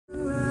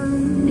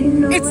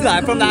It's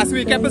live from last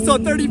week,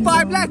 episode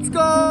 35. Let's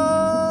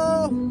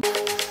go!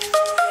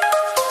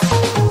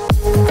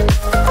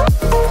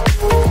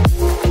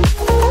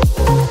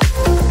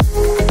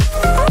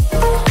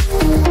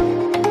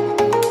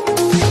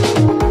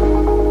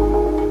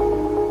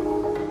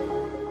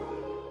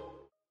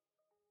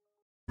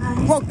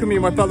 Welcome me,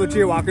 my fellow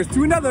JayWalkers,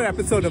 to another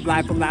episode of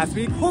Live from Last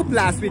Week. Hope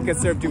last week has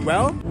served you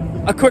well.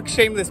 A quick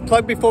shameless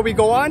plug before we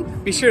go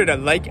on. Be sure to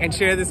like and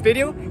share this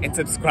video and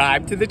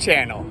subscribe to the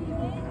channel.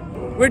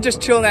 We're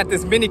just chilling at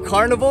this mini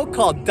carnival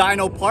called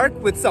Dino Park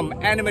with some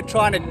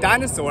animatronic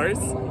dinosaurs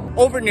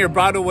over near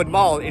Broadwood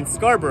Mall in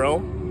Scarborough.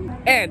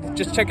 And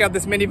just check out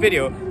this mini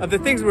video of the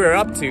things we were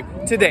up to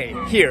today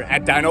here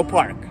at Dino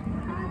Park.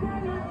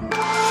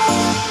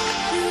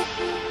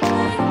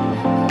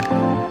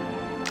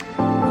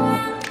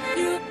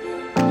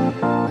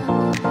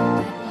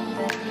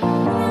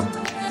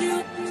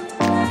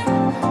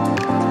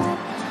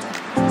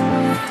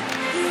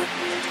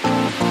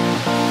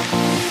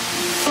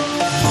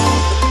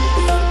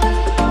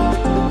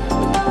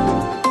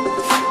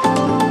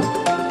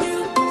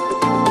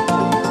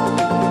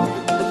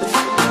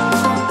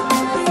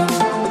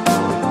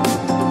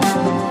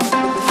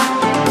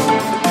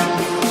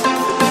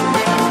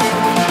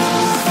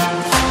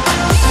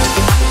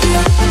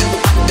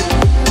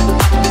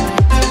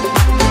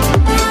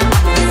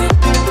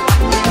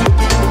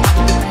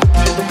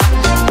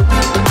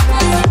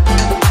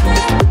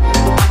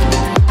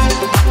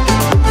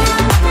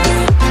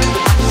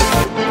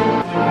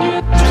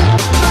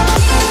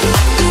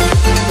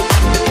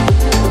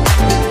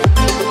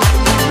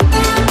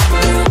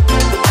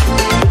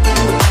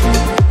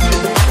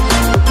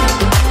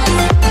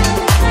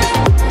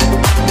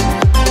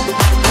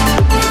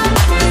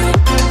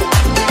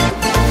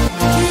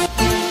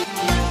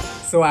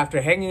 So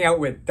after hanging out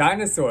with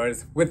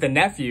dinosaurs with the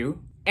nephew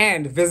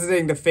and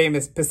visiting the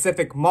famous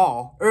Pacific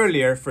Mall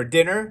earlier for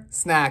dinner,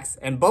 snacks,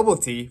 and bubble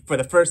tea for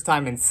the first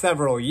time in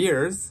several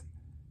years,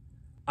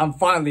 I'm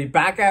finally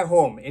back at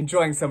home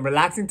enjoying some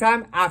relaxing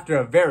time after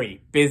a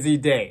very busy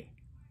day.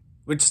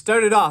 Which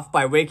started off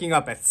by waking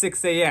up at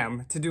 6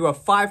 a.m. to do a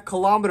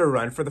 5-kilometer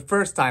run for the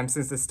first time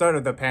since the start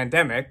of the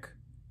pandemic.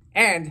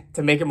 And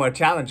to make it more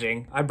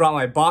challenging, I brought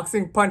my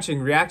boxing punching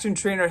reaction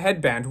trainer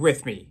headband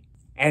with me.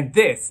 And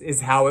this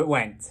is how it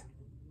went.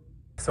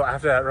 So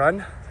after that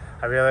run,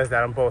 I realized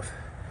that I'm both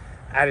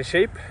out of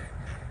shape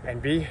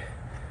and B,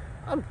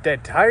 I'm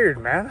dead tired,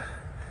 man.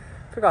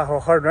 I forgot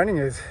how hard running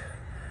is.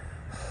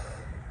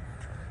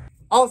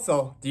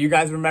 Also, do you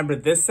guys remember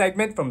this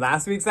segment from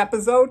last week's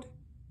episode?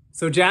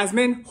 So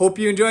Jasmine, hope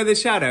you enjoy the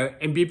shout out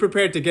and be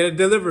prepared to get a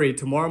delivery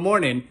tomorrow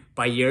morning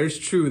by yours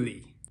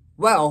truly.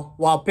 Well,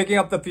 while picking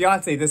up the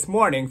fiance this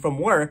morning from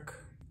work,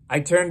 I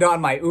turned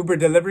on my Uber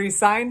delivery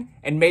sign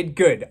and made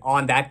good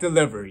on that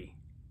delivery.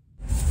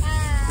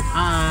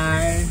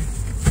 Hi.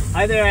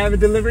 Hi there, I have a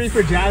delivery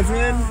for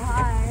Jasmine. Oh,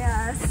 hi,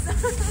 yes.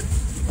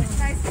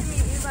 Nice to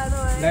meet you, by the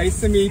way.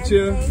 Nice to meet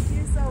you. Thank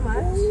you so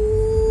much.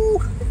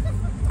 Ooh.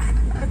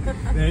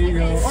 There you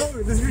go.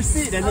 Oh, there's a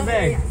receipt and the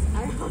bag.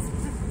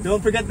 Yes.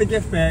 Don't forget the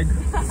gift bag.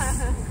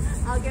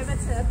 I'll give a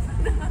tip.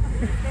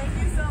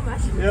 Thank you so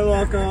much. You're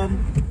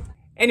welcome.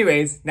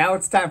 Anyways, now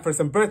it's time for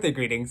some birthday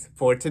greetings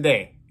for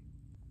today.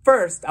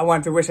 First, I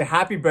want to wish a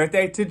happy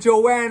birthday to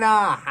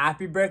Joanna.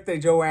 Happy birthday,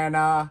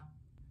 Joanna.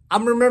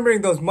 I'm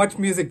remembering those Much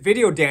Music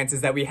video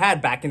dances that we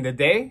had back in the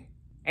day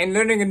and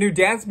learning a new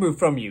dance move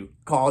from you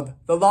called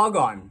the log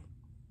on.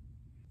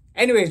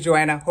 Anyways,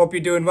 Joanna, hope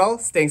you're doing well,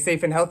 staying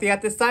safe and healthy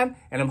at this time,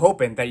 and I'm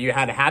hoping that you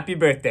had a happy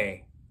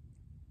birthday.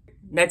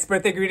 Next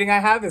birthday greeting I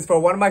have is for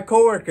one of my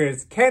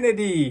coworkers,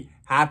 Kennedy.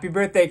 Happy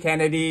birthday,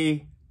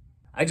 Kennedy.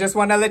 I just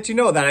want to let you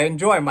know that I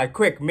enjoy my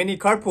quick mini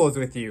carpools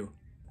with you,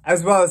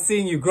 as well as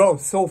seeing you grow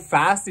so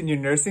fast in your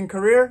nursing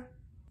career.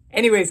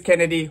 Anyways,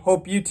 Kennedy,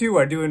 hope you too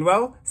are doing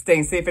well,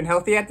 staying safe and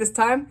healthy at this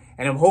time,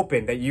 and I'm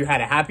hoping that you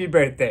had a happy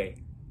birthday.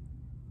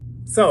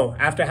 So,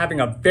 after having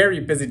a very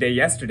busy day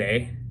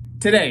yesterday,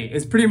 today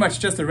is pretty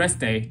much just a rest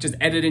day, just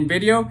editing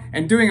video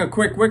and doing a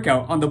quick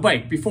workout on the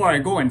bike before I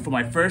go in for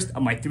my first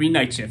of my 3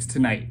 night shifts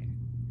tonight.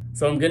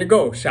 So I'm gonna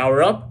go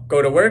shower up,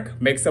 go to work,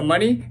 make some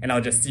money, and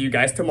I'll just see you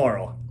guys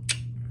tomorrow.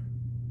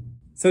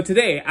 So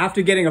today,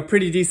 after getting a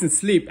pretty decent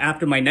sleep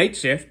after my night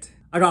shift,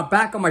 I got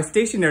back on my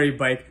stationary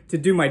bike to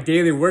do my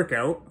daily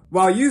workout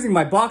while using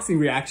my boxing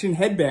reaction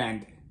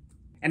headband.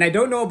 And I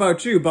don't know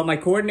about you, but my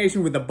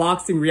coordination with the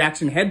boxing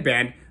reaction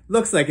headband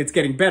looks like it's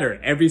getting better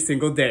every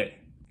single day.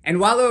 And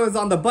while I was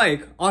on the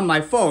bike, on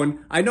my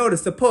phone, I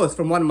noticed a post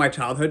from one of my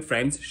childhood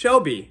friends,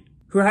 Shelby,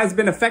 who has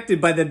been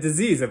affected by the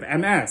disease of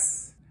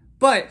MS.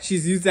 But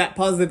she's used that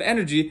positive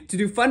energy to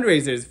do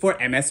fundraisers for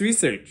MS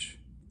research.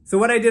 So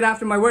what I did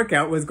after my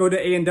workout was go to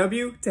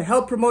A&W to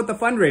help promote the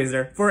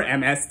fundraiser for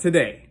MS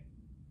today.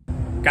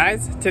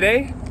 Guys,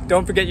 today,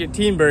 don't forget your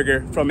teen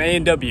burger from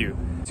A&W.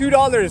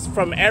 $2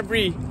 from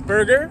every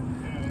burger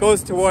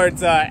goes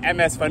towards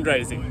MS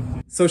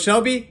fundraising. So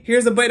Shelby,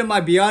 here's a bite of my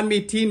Beyond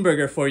Meat teen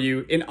burger for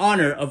you in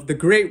honor of the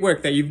great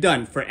work that you've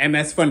done for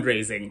MS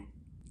fundraising.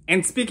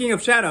 And speaking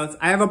of shoutouts,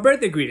 I have a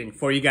birthday greeting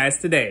for you guys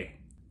today.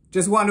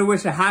 Just want to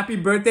wish a happy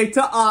birthday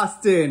to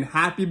Austin.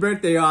 Happy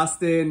birthday,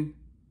 Austin.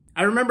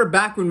 I remember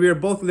back when we were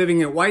both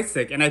living at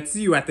Whitesick and I'd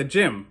see you at the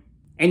gym.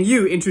 And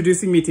you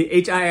introducing me to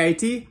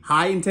HIIT,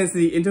 high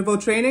intensity interval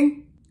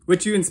training,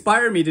 which you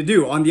inspire me to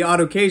do on the odd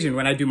occasion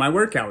when I do my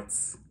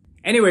workouts.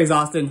 Anyways,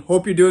 Austin,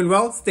 hope you're doing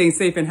well, staying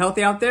safe and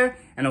healthy out there,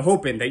 and I'm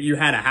hoping that you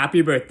had a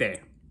happy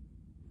birthday.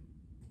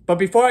 But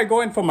before I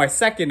go in for my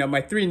second of my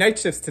 3 night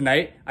shifts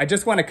tonight, I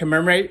just want to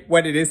commemorate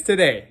what it is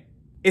today.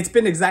 It's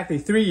been exactly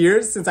 3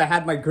 years since I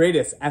had my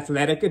greatest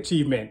athletic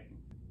achievement.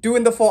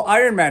 Doing the full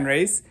Ironman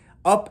race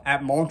up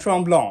at Mont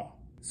Tremblant.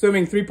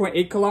 Swimming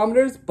 3.8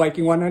 kilometers,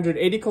 biking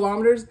 180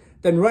 kilometers,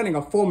 then running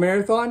a full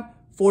marathon,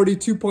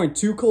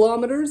 42.2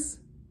 kilometers,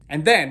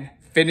 and then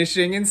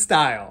finishing in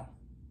style.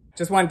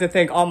 Just wanted to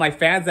thank all my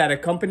fans that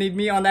accompanied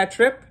me on that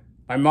trip.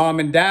 My mom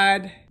and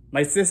dad,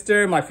 my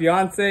sister, my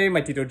fiance, my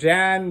Tito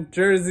Jan,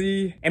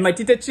 Jersey, and my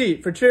Tita Chi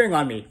for cheering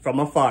on me from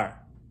afar.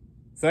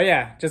 So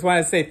yeah, just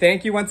wanted to say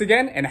thank you once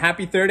again and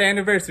happy 3rd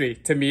anniversary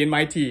to me and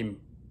my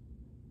team.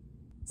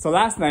 So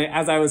last night,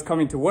 as I was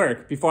coming to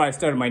work before I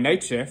started my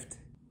night shift,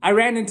 I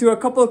ran into a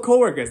couple of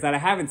coworkers that I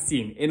haven't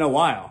seen in a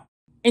while,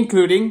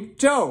 including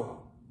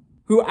Joe,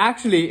 who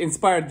actually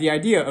inspired the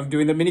idea of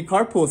doing the mini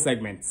carpool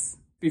segments.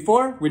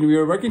 Before, when we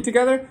were working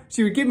together,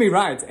 she would give me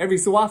rides every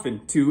so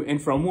often to and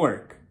from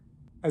work.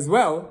 As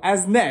well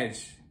as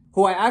Nej,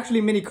 who I actually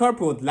mini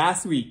carpooled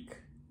last week.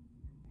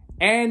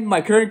 And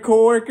my current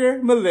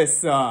coworker,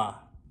 Melissa.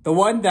 The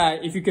one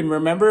that, if you can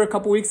remember a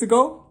couple weeks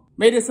ago,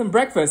 made us some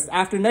breakfast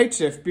after night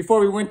shift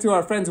before we went to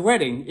our friend's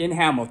wedding in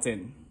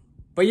Hamilton.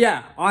 But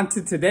yeah, on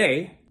to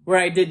today, where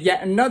I did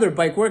yet another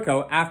bike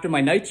workout after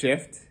my night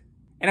shift.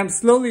 And I'm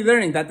slowly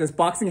learning that this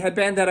boxing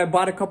headband that I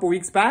bought a couple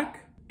weeks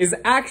back is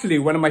actually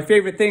one of my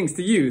favorite things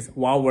to use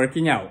while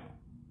working out.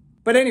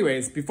 But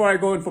anyways, before I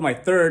go in for my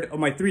 3rd of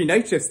my 3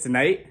 night shifts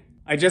tonight,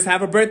 I just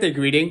have a birthday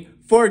greeting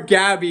for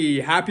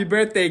Gabby. Happy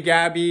birthday,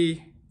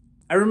 Gabby.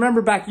 I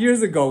remember back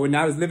years ago when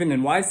I was living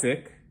in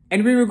Whitesick,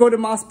 and we would go to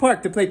Moss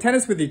Park to play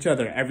tennis with each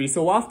other every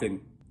so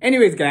often.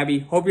 Anyways, Gabby,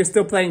 hope you're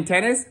still playing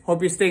tennis,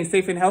 hope you're staying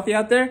safe and healthy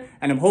out there,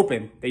 and I'm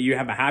hoping that you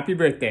have a happy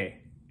birthday.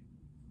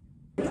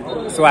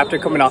 So after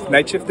coming off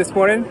night shift this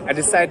morning, I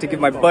decided to give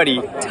my buddy,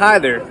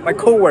 Tyler, my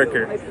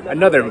coworker,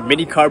 another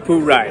mini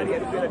carpool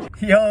ride.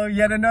 Yo,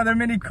 yet another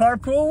mini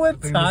carpool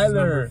with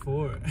Tyler.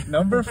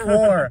 Number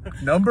 4.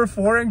 Number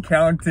 4 and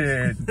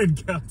counted.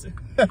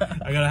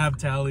 I gotta have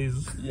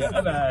tallies.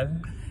 Yeah,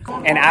 man.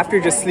 And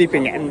after just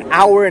sleeping an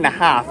hour and a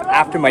half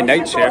after my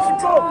night shift,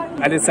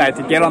 I decided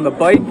to get on the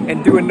bike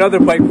and do another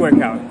bike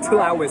workout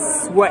till I was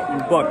sweating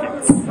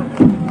buckets,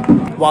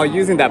 while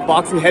using that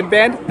boxing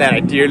headband that I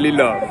dearly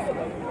love.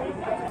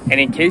 And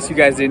in case you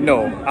guys didn't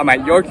know, I'm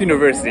at York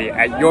University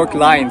at York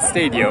Lions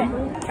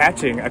Stadium,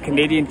 catching a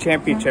Canadian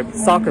Championship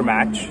soccer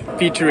match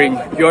featuring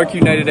York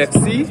United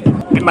FC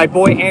and my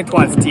boy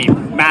Antoine's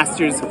team,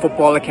 Masters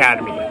Football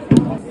Academy,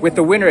 with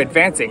the winner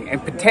advancing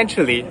and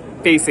potentially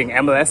facing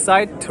MLS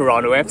side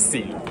Toronto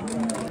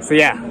FC. So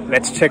yeah,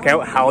 let's check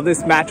out how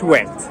this match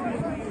went.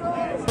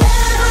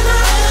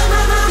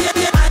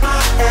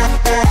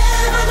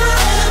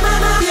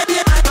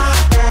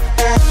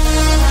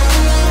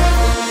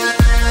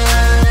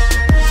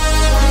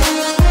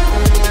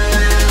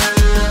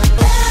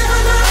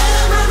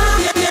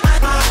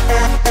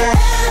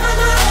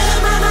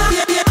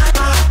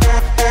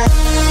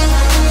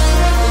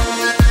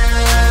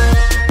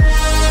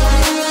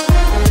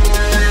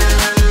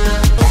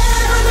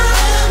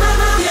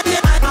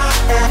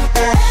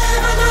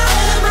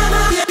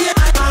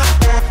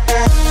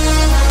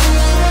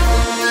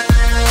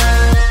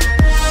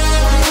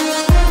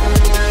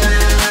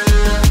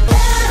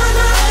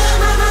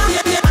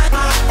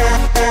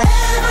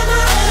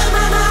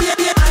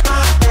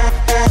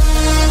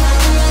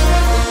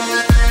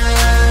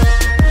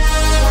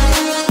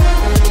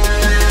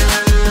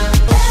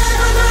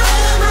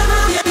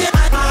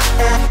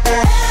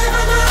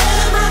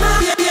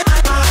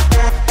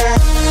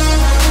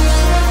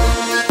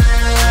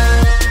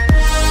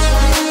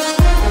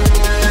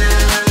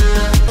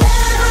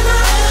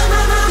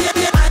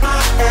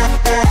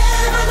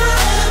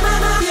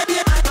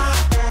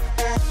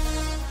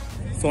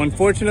 So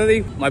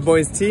unfortunately, my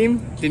boys'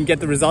 team didn't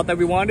get the result that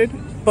we wanted,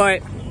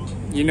 but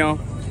you know,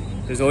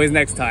 there's always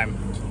next time.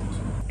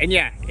 And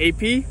yeah,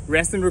 AP,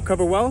 rest and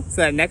recover well so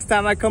that next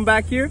time I come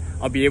back here,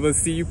 I'll be able to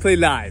see you play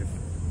live.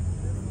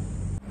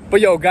 But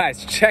yo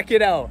guys, check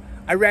it out.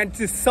 I ran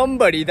into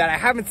somebody that I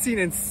haven't seen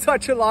in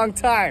such a long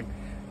time.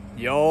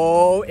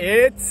 Yo,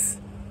 it's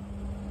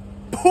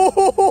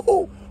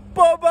Bobo!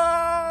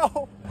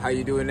 How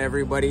you doing,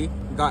 everybody?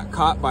 Got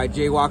caught by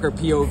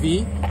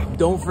JayWalkerPOV.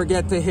 Don't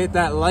forget to hit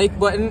that like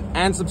button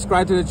and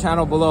subscribe to the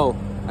channel below.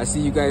 I see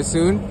you guys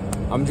soon.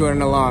 I'm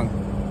joining along.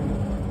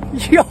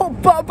 Yo,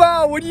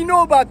 Bobo, what do you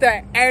know about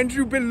that?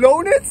 Andrew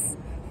Belonis?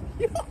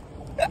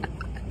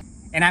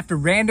 And after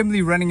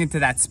randomly running into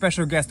that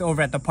special guest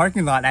over at the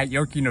parking lot at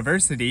York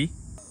University,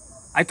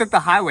 I took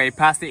the highway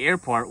past the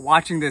airport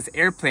watching this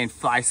airplane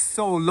fly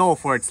so low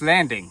for its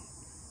landing.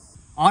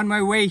 On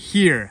my way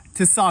here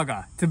to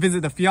Saga to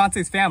visit the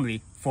fiance's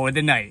family for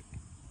the night.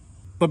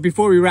 But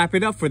before we wrap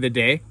it up for the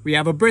day, we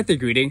have a birthday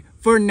greeting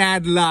for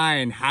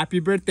Nadline. Happy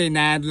birthday,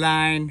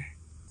 Nadline.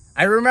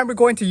 I remember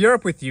going to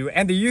Europe with you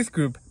and the youth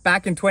group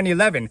back in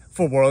 2011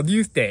 for World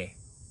Youth Day,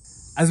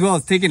 as well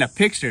as taking a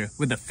picture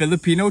with the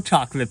Filipino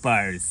chocolate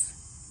bars.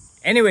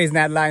 Anyways,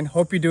 Nadline,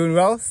 hope you're doing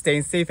well,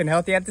 staying safe and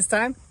healthy at this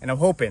time, and I'm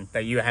hoping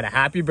that you had a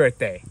happy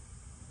birthday.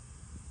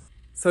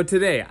 So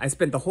today, I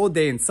spent the whole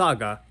day in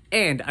Saga,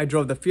 and I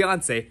drove the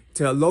fiancé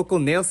to a local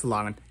nail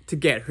salon to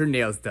get her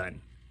nails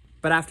done.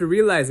 But after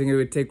realizing it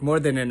would take more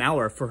than an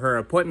hour for her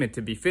appointment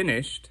to be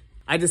finished,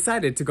 I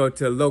decided to go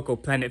to a local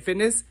Planet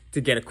Fitness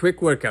to get a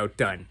quick workout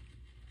done.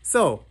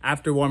 So,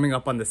 after warming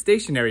up on the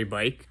stationary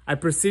bike, I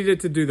proceeded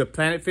to do the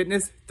Planet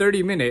Fitness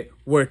 30-minute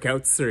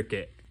workout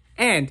circuit.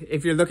 And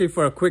if you're looking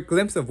for a quick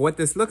glimpse of what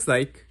this looks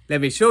like,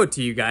 let me show it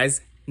to you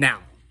guys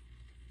now.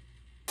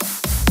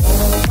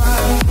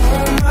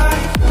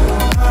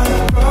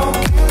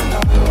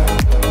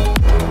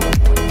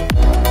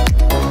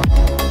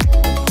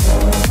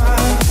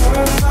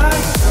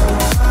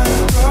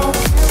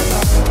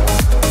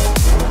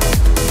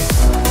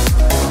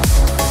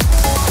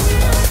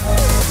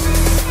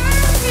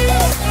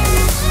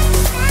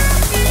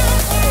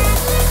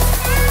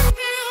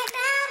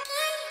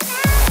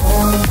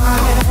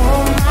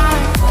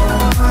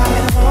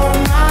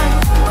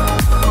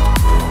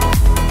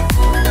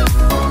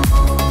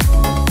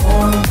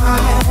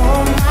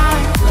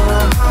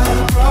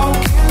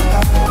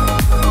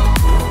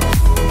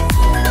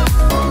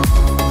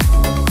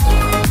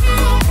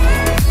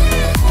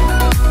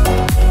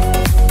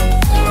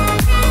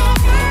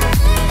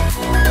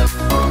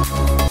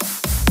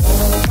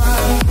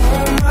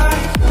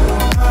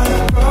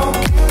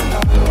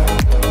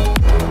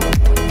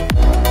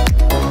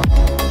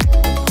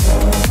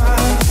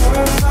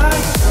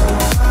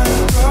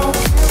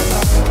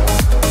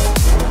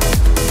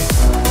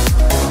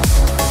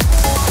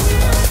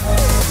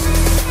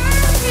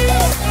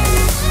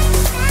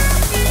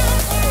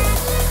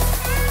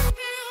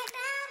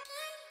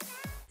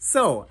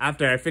 So,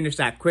 after I finished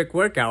that quick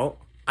workout,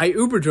 I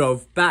Uber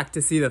drove back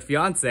to see the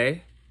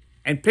fiancé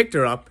and picked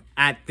her up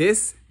at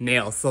this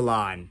nail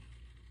salon.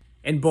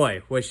 And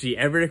boy, was she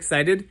ever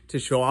excited to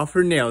show off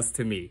her nails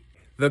to me.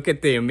 Look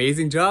at the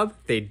amazing job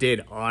they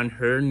did on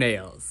her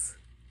nails.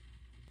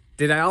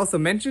 Did I also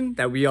mention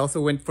that we also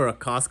went for a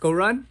Costco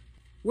run?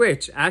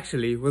 Which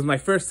actually was my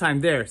first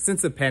time there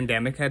since the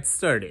pandemic had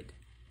started.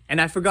 And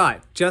I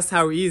forgot just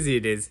how easy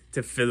it is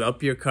to fill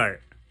up your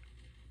cart.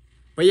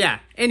 But yeah,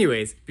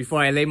 anyways,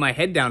 before I lay my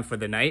head down for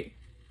the night,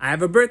 I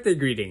have a birthday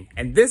greeting,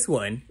 and this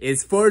one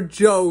is for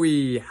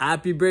Joey.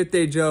 Happy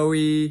birthday,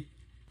 Joey.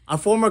 A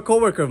former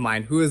coworker of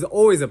mine who is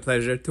always a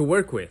pleasure to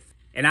work with.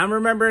 And I'm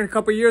remembering a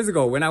couple years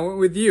ago when I went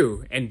with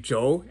you and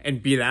Joe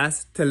and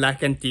Bilas to La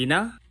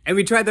Cantina, and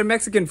we tried their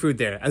Mexican food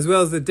there, as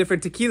well as the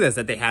different tequilas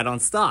that they had on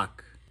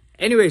stock.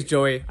 Anyways,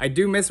 Joey, I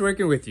do miss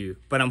working with you,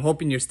 but I'm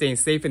hoping you're staying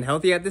safe and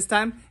healthy at this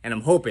time, and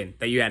I'm hoping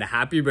that you had a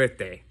happy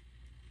birthday.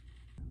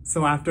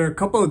 So after a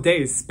couple of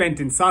days spent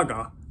in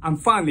Saga, I'm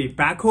finally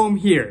back home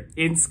here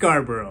in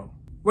Scarborough,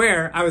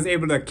 where I was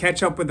able to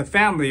catch up with the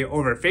family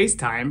over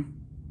FaceTime,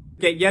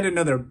 get yet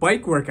another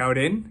bike workout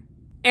in,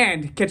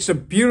 and catch the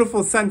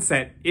beautiful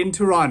sunset in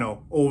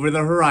Toronto over the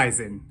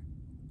horizon.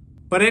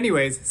 But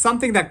anyways,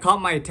 something that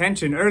caught my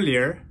attention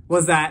earlier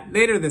was that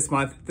later this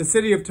month, the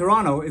city of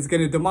Toronto is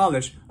going to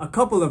demolish a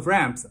couple of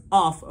ramps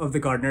off of the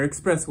Gardiner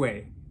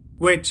Expressway.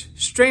 Which,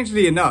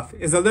 strangely enough,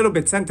 is a little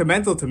bit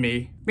sentimental to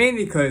me,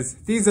 mainly because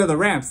these are the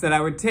ramps that I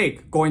would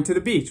take going to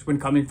the beach when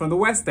coming from the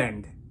West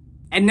End.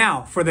 And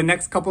now, for the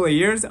next couple of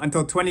years,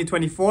 until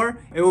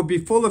 2024, it will be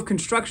full of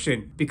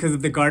construction because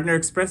of the Gardiner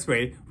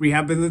Expressway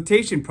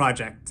Rehabilitation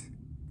Project.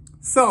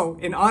 So,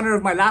 in honor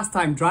of my last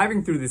time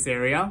driving through this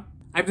area,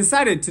 I've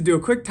decided to do a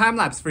quick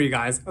time-lapse for you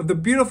guys of the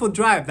beautiful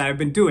drive that I've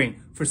been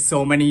doing for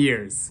so many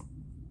years.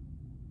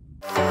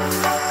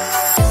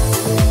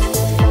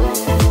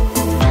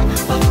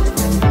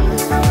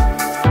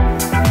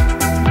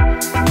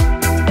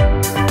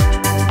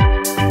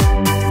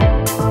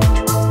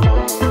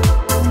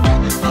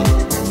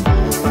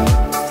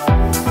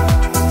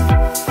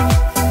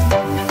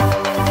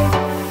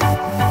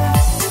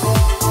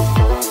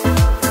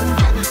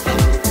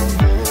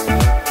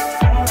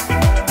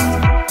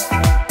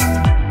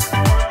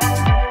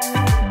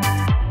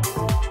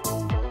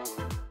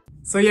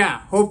 So yeah,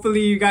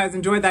 hopefully you guys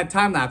enjoyed that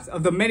time-lapse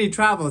of the many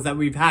travels that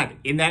we've had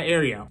in that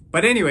area.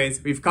 But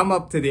anyways, we've come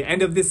up to the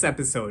end of this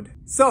episode.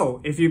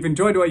 So, if you've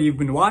enjoyed what you've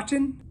been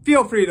watching,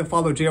 feel free to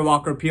follow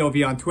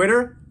JayWalkerPOV on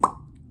Twitter,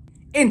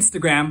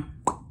 Instagram,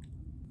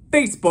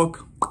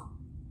 Facebook,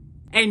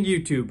 and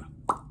YouTube.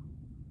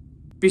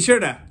 Be sure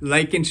to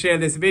like and share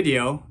this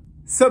video,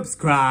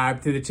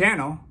 subscribe to the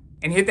channel,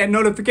 and hit that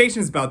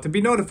notifications bell to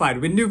be notified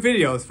when new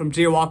videos from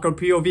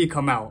JayWalkerPOV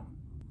come out.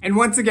 And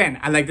once again,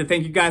 I'd like to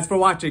thank you guys for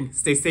watching.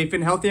 Stay safe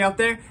and healthy out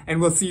there, and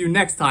we'll see you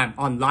next time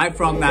on Live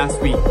From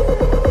Last Week.